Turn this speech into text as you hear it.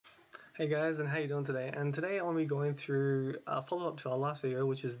Hey guys, and how you doing today? And today I'll be going through a follow-up to our last video,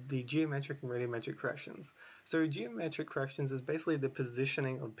 which is the geometric and radiometric corrections. So geometric corrections is basically the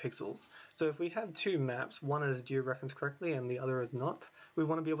positioning of pixels. So if we have two maps, one is geo-referenced correctly and the other is not, we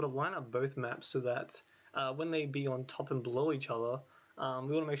want to be able to line up both maps so that when they be on top and below each other, we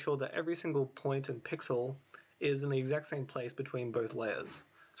want to make sure that every single point and pixel is in the exact same place between both layers.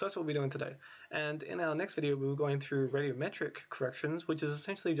 So that's what we'll be doing today. And in our next video, we'll be going through radiometric corrections, which is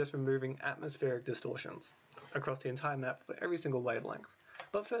essentially just removing atmospheric distortions across the entire map for every single wavelength.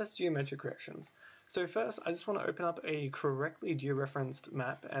 But first, geometric corrections. So first, I just want to open up a correctly georeferenced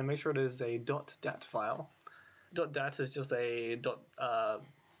map and make sure it is a .dat file. .dat is just a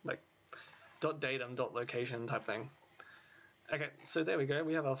 .datum, .location type thing. Okay, so there we go.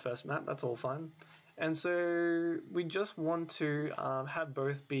 We have our first map. That's all fine. And so we just want to have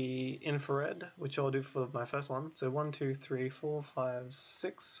both be infrared, which I'll do for my first one. So 1, 2, 3, 4, 5,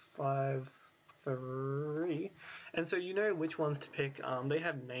 6, 5, 3. And so you know which ones to pick. They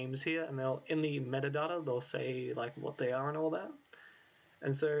have names here, and they'll in the metadata they'll say like what they are and all that.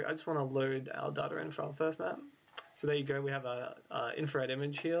 And so I just want to load our data in for our first map. So there you go. We have a infrared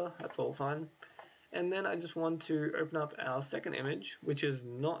image here. That's all fine. And then I just want to open up our second image, which is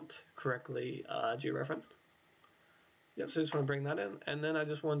not correctly georeferenced. Yep, so I just want to bring that in. And then I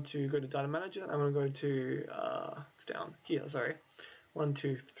just want to go to Data Manager. I'm going to go to, it's down here, sorry. 1,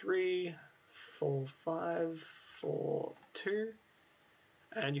 2, 3, 4, 5, 4, 2.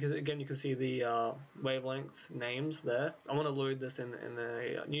 And you can see the wavelength names there. I want to load this in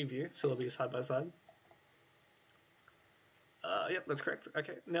a new view, so they'll be side by side. Yep, that's correct.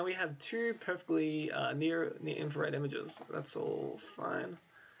 Okay, now we have two perfectly near infrared images. That's all fine.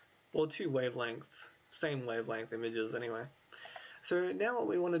 Well, two same wavelength images anyway. So now what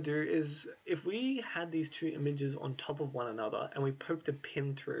we want to do is, if we had these two images on top of one another and we poked a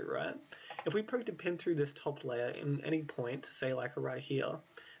pin through, right? If we poked a pin through this top layer in any point, say like right here,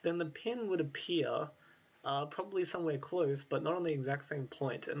 then the pin would appear probably somewhere close, but not on the exact same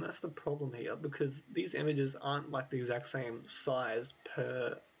point. And that's the problem here, because these images aren't like the exact same size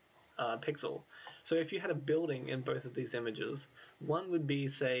per pixel. So if you had a building in both of these images, one would be,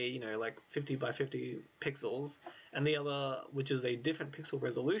 say, you know, like 50 by 50 pixels, and the other, which is a different pixel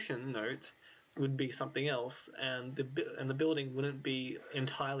resolution, note, would be something else, and the building wouldn't be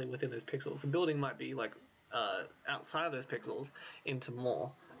entirely within those pixels. The building might be like outside of those pixels into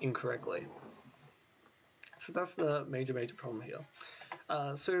more incorrectly. So that's the major problem here.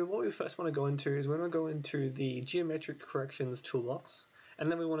 So what we first want to go into is we're going to go into the geometric corrections toolbox,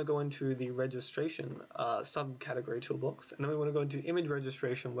 and then we want to go into the registration subcategory toolbox, and then we want to go into image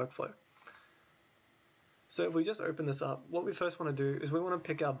registration workflow. So if we just open this up, what we first want to do is we want to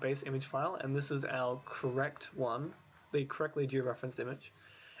pick our base image file, and this is our correct one, the correctly georeferenced image.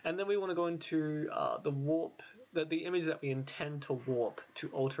 And then we want to go into the image that we intend to warp, to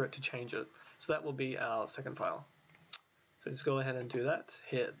alter it, to change it. So that will be our second file. So just go ahead and do that,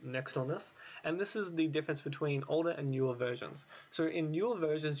 hit next on this. And this is the difference between older and newer versions. So in newer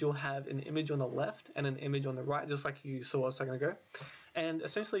versions, you'll have an image on the left and an image on the right, just like you saw a second ago. And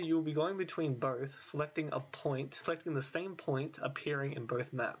essentially you'll be going between both, selecting the same point appearing in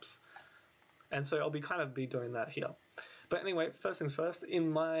both maps. And so I'll be doing that here. But anyway, first things first,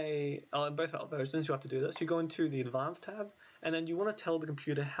 in both our versions, you have to do this. You go into the Advanced tab, and then you want to tell the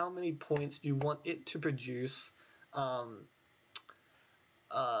computer how many points you want it to produce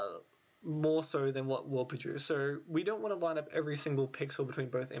more so than what we'll produce. So we don't want to line up every single pixel between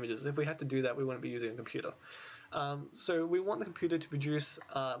both images. If we had to do that, we wouldn't be using a computer. So we want the computer to produce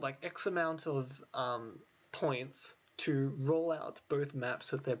like X amount of points to roll out both maps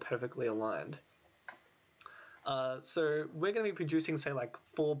so that they're perfectly aligned. So we're going to be producing, say, like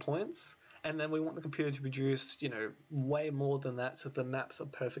 4 points, and then we want the computer to produce, you know, way more than that, so the maps are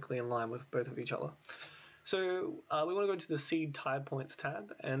perfectly in line with both of each other. So we want to go to the Seed Tie Points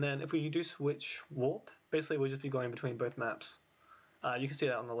tab, and then if we do switch warp, basically we'll just be going between both maps. You can see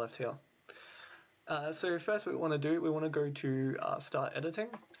that on the left here. So first what we want to do, we want to go to Start Editing,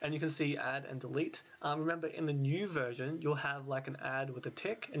 and you can see Add and Delete. Remember, in the new version, you'll have like an add with a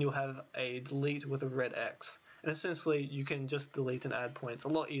tick, and you'll have a delete with a red X. And essentially, you can just delete and add points a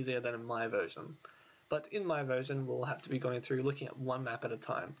lot easier than in my version. But in my version, we'll have to be going through looking at one map at a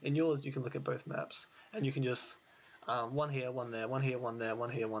time. In yours, you can look at both maps, and you can just one here, one there, one here, one there,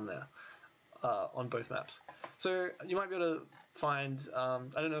 one here, one there. On both maps. So you might be able to find, I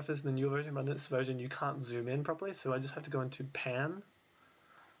don't know if this is the newer version, but in this version you can't zoom in properly, so I just have to go into Pan,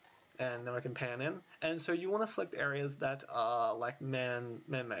 and then I can pan in. And so you want to select areas that are like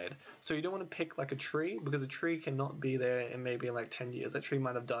man-made. So you don't want to pick like a tree, because a tree cannot be there in maybe like 10 years. That tree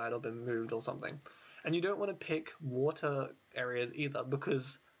might have died or been moved or something. And you don't want to pick water areas either,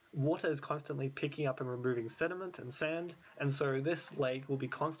 because water is constantly picking up and removing sediment and sand, and so this lake will be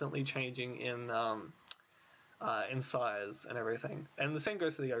constantly changing in size and everything. And the same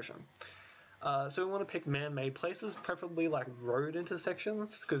goes for the ocean. So we want to pick man-made places, preferably like road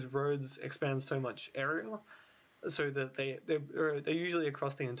intersections, because roads expand so much area, so that they're usually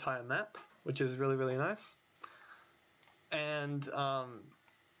across the entire map, which is really, really nice. And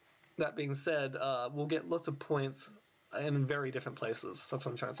that being said, we'll get lots of points in very different places. That's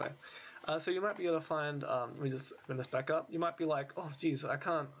what I'm trying to say. So you might be able to find, let me just open this back up. You might be like, oh geez, I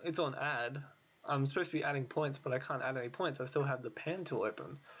can't, it's on add. I'm supposed to be adding points, but I can't add any points. I still have the pan tool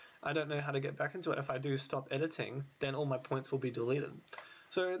open. I don't know how to get back into it. If I do stop editing, then all my points will be deleted.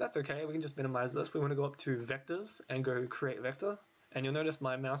 So that's okay, we can just minimize this. We want to go up to vectors and go create vector. And you'll notice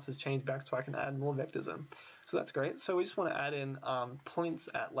my mouse has changed back so I can add more vectors in. So that's great. So we just want to add in points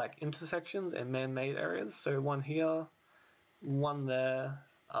at like intersections and man-made areas. So one here, one there,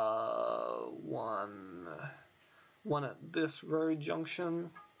 one at this road junction.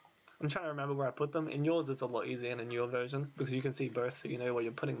 I'm trying to remember where I put them. In yours it's a lot easier in a newer version, because you can see both, so you know where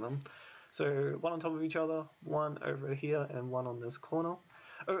you're putting them. So one on top of each other, one over here, and one on this corner.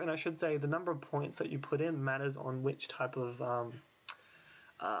 Oh, and I should say the number of points that you put in matters on which type of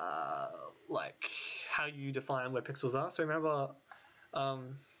like how you define where pixels are. So remember,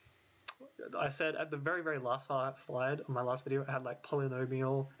 I said at the very, very last slide on my last video, I had like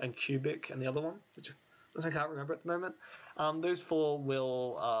polynomial and cubic and the other one, which I can't remember at the moment. Those four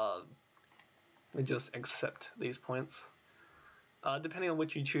will just accept these points. Depending on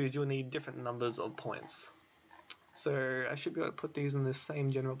which you choose, you'll need different numbers of points. So I should be able to put these in the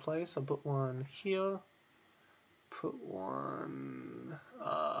same general place. I'll put one here, put one,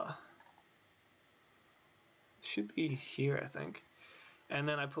 should be here, I think. And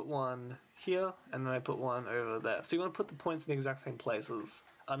then I put one here, and then I put one over there. So you want to put the points in the exact same places.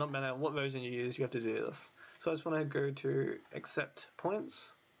 No matter what version you use, you have to do this. So I just want to go to accept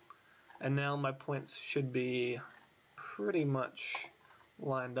points, and now my points should be pretty much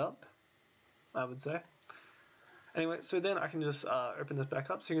lined up, I would say. Anyway, so then I can just open this back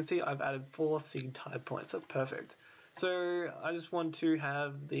up. So you can see I've added 4 seed type points. That's perfect. So I just want to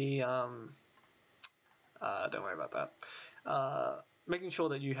have the, don't worry about that. Making sure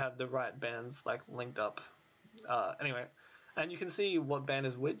that you have the right bands like linked up. Anyway, and you can see what band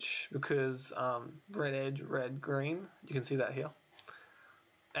is which, because red edge, red, green, you can see that here.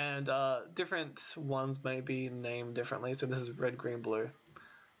 And different ones may be named differently. So this is red, green, blue,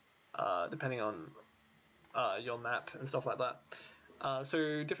 depending on your map and stuff like that.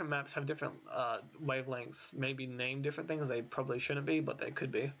 So different maps have different wavelengths, maybe named different things. They probably shouldn't be, but they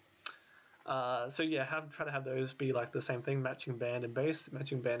could be. So yeah, try to have those be like the same thing, matching band and base,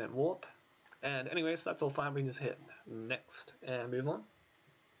 matching band and warp. And anyway, so that's all fine. We can just hit next and move on.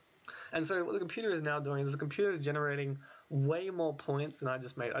 And so what the computer is now doing is the computer is generating way more points than I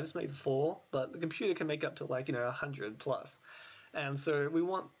just made. I just made 4, but the computer can make up to like, 100 plus. And so we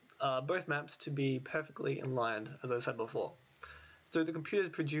want both maps to be perfectly inlined, as I said before. So the computer is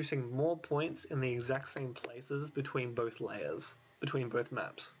producing more points in the exact same places between both layers, between both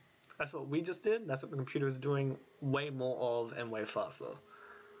maps. That's what we just did. That's what the computer is doing way more of and way faster.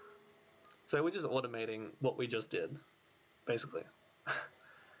 So we're just automating what we just did, basically.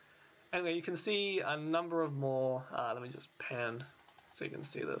 Anyway, you can see a number of more. Let me just pan so you can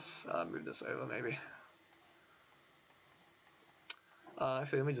see this. Move this over maybe.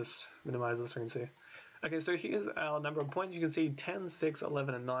 Actually, let me just minimize this so you can see. Okay, so here's our number of points. You can see 10, 6,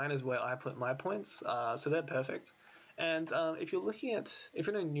 11, and 9 is where I put my points. So they're perfect. And if you're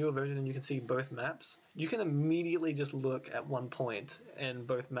in a newer version and you can see both maps, you can immediately just look at one point in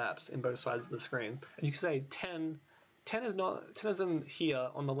both maps, in both sides of the screen. And you can say 10 is in here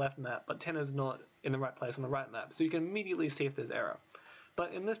on the left map, but 10 is not in the right place on the right map. So you can immediately see if there's error.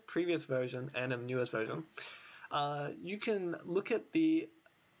 But in this previous version and in the newest version, you can look at the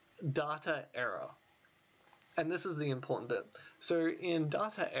data error. And this is the important bit. So in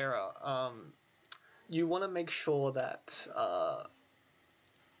data error, you want to make sure that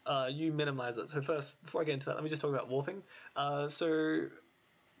you minimize it. So first, before I get into that, let me just talk about warping. So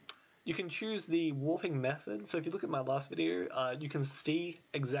you can choose the warping method. So if you look at my last video, you can see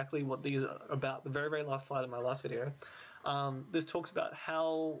exactly what these are about. The very, very last slide of my last video. This talks about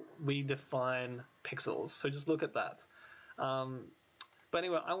how we define pixels. So just look at that. But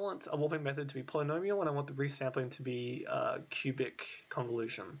anyway, I want a warping method to be polynomial, and I want the resampling to be cubic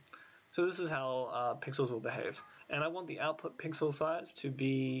convolution. So this is how pixels will behave. And I want the output pixel size to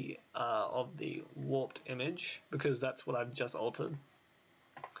be of the warped image, because that's what I've just altered.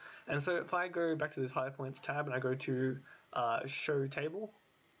 And so if I go back to this high points tab and I go to show table,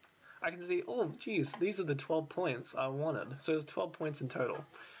 I can see, oh geez, these are the 12 points I wanted. So there's 12 points in total.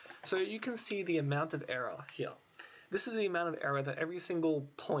 So you can see the amount of error here. This is the amount of error that every single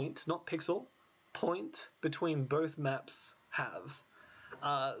point, not pixel, point between both maps have.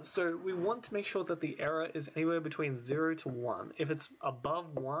 So we want to make sure that the error is anywhere between 0 to 1. If it's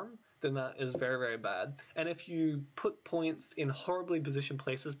above 1, then that is very, very bad. And if you put points in horribly positioned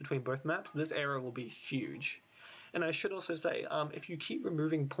places between both maps, this error will be huge. And I should also say, if you keep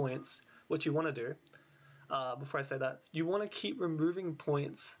removing points, what you want to do, before I say that, you want to keep removing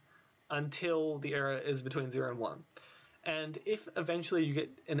points until the error is between 0 and 1. And if eventually you get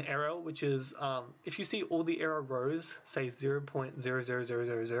an error, which is, if you see all the error rows say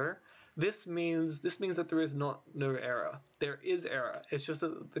 0.00000, this means that there is no error. There is error. It's just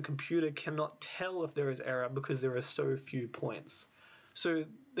that the computer cannot tell if there is error because there are so few points. So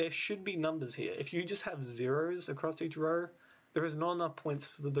there should be numbers here. If you just have zeros across each row, there is not enough points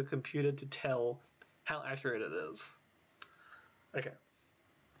for the computer to tell how accurate it is. Okay.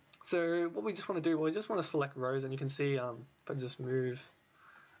 So what we just want to do, well, we just want to select rows, and you can see, if I just move,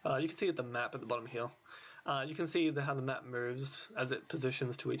 you can see the map at the bottom here. You can see how the map moves as it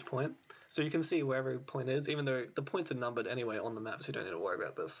positions to each point. So you can see where every point is, even though the points are numbered anyway on the map, so you don't need to worry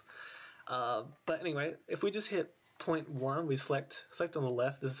about this. But anyway, if we just hit point 1, we select on the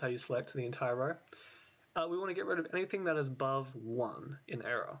left. This is how you select the entire row. We want to get rid of anything that is above 1 in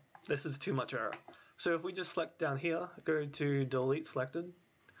error. This is too much error. So if we just select down here, go to delete selected,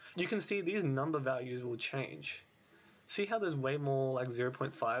 you can see these number values will change. See how there's way more like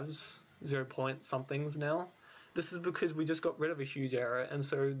 0.5s, 0 point somethings now? This is because we just got rid of a huge error, and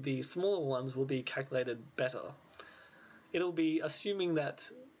so the smaller ones will be calculated better. It'll be assuming that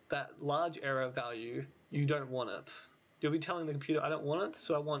large error value, you don't want it. You'll be telling the computer, I don't want it,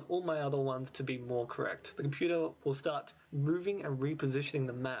 so I want all my other ones to be more correct. The computer will start moving and repositioning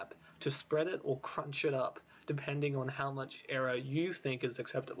the map to spread it or crunch it up, depending on how much error you think is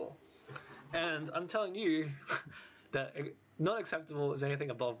acceptable. And I'm telling you that not acceptable is anything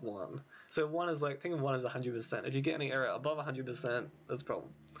above 1. So 1 is like, think of 1 as 100%. If you get any error above 100%, that's a problem.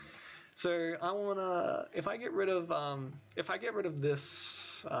 So I wanna, if I get rid of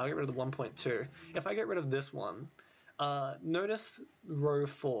this, I'll get rid of the 1.2. If I get rid of this one, notice row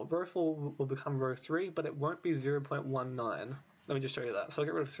 4. Row 4 will become row 3, but it won't be 0.19. Let me just show you that. So I'll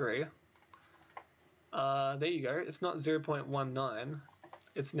get rid of 3. There you go. It's not 0.19.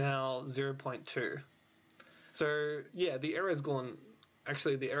 It's now 0.2. So yeah, the error has gone.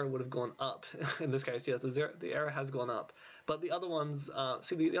 Actually, the error would have gone up in this case. Yes, the error has gone up. But the other ones,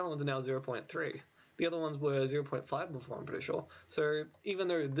 see, the other ones are now 0.3. The other ones were 0.5 before, I'm pretty sure. So even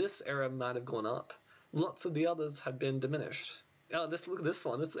though this error might have gone up, lots of the others have been diminished. Look at this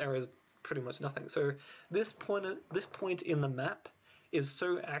one. This error is pretty much nothing. So this point in the map is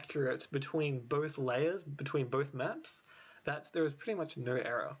so accurate between both layers, between both maps, that there is pretty much no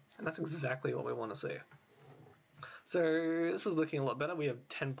error. And that's exactly what we want to see. So this is looking a lot better. We have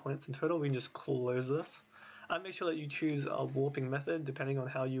 10 points in total. We can just close this. Make sure that you choose a warping method depending on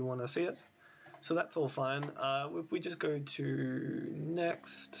how you want to see it. So that's all fine. If we just go to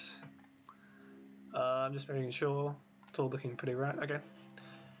next, I'm just making sure it's all looking pretty right. Okay.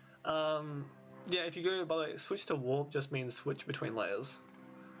 Yeah, if you go, by the way, switch to warp just means switch between layers.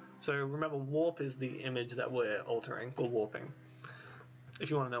 So remember, warp is the image that we're altering, or warping, if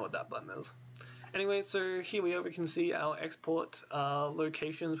you want to know what that button is. Anyway, so here we are, we can see our export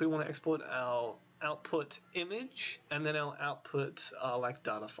locations. We want to export our output image and then our output like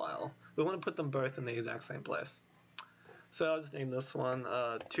data file. We want to put them both in the exact same place. So I'll just name this one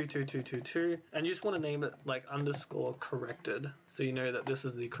 22222, and you just want to name it like underscore corrected, so you know that this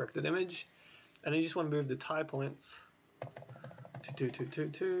is the corrected image. And then you just want to move the tie points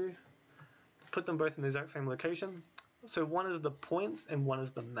 22222, put them both in the exact same location. So one is the points and one is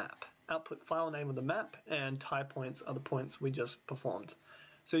the map. Output file name of the map, and tie points are the points we just performed.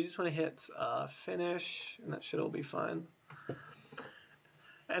 So you just want to hit finish, and that should all be fine.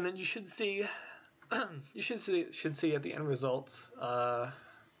 And then you should see you should see at the end results.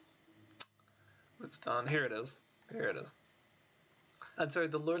 It's done. Here it is. Here it is. And so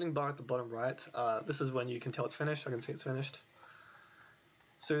the loading bar at the bottom right, this is when you can tell it's finished. I can see it's finished.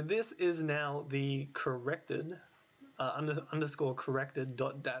 So this is now the corrected underscore corrected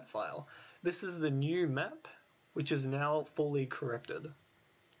 .dat file. This is the new map, which is now fully corrected.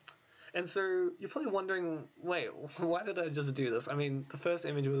 And so you're probably wondering, wait, why did I just do this? I mean, the first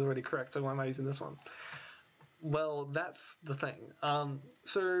image was already correct, so why am I using this one? Well, that's the thing.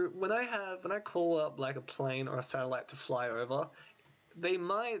 So when I call up like a plane or a satellite to fly over,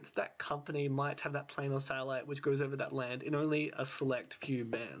 that company might have that plane or satellite which goes over that land in only a select few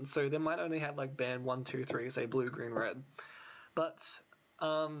bands. So they might only have like band 1, 2, 3, say blue, green, red. But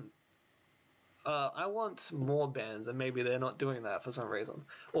I want more bands, and maybe they're not doing that for some reason.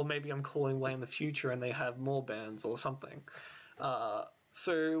 Or maybe I'm calling way in the future and they have more bands or something.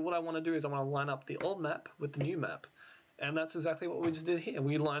 So what I want to do is I want to line up the old map with the new map. And that's exactly what we just did here.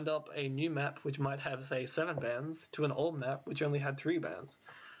 We lined up a new map which might have, say, 7 bands to an old map which only had 3 bands.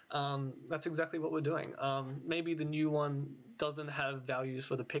 That's exactly what we're doing. Maybe the new one doesn't have values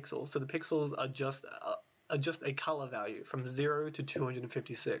for the pixels. So the pixels are just a color value from 0 to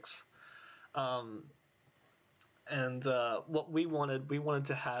 256. What we wanted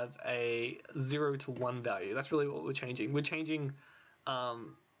to have a 0 to 1 value. That's really what we're changing.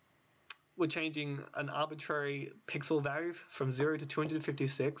 We're changing an arbitrary pixel value from 0 to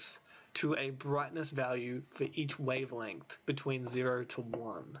 256 to a brightness value for each wavelength between 0 to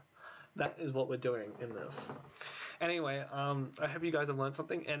 1. That is what we're doing in this. Anyway, I hope you guys have learned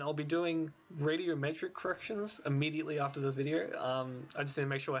something, and I'll be doing radiometric corrections immediately after this video. I just need to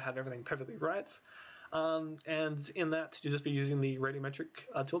make sure I have everything perfectly right. And in that, you'll just be using the radiometric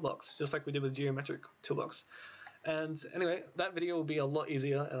toolbox, just like we did with geometric toolbox. And anyway, that video will be a lot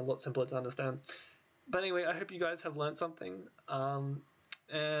easier and a lot simpler to understand. But anyway, I hope you guys have learned something,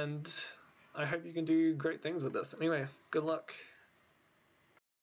 and I hope you can do great things with this. Anyway, good luck.